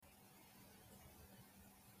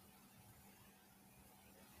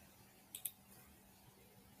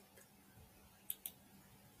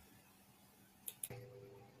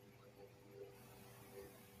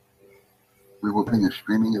We will be having a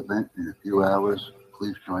streaming event in a few hours.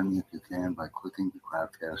 Please join me if you can by clicking the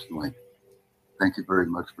Crowdcast link. Thank you very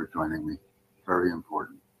much for joining me. Very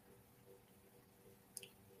important.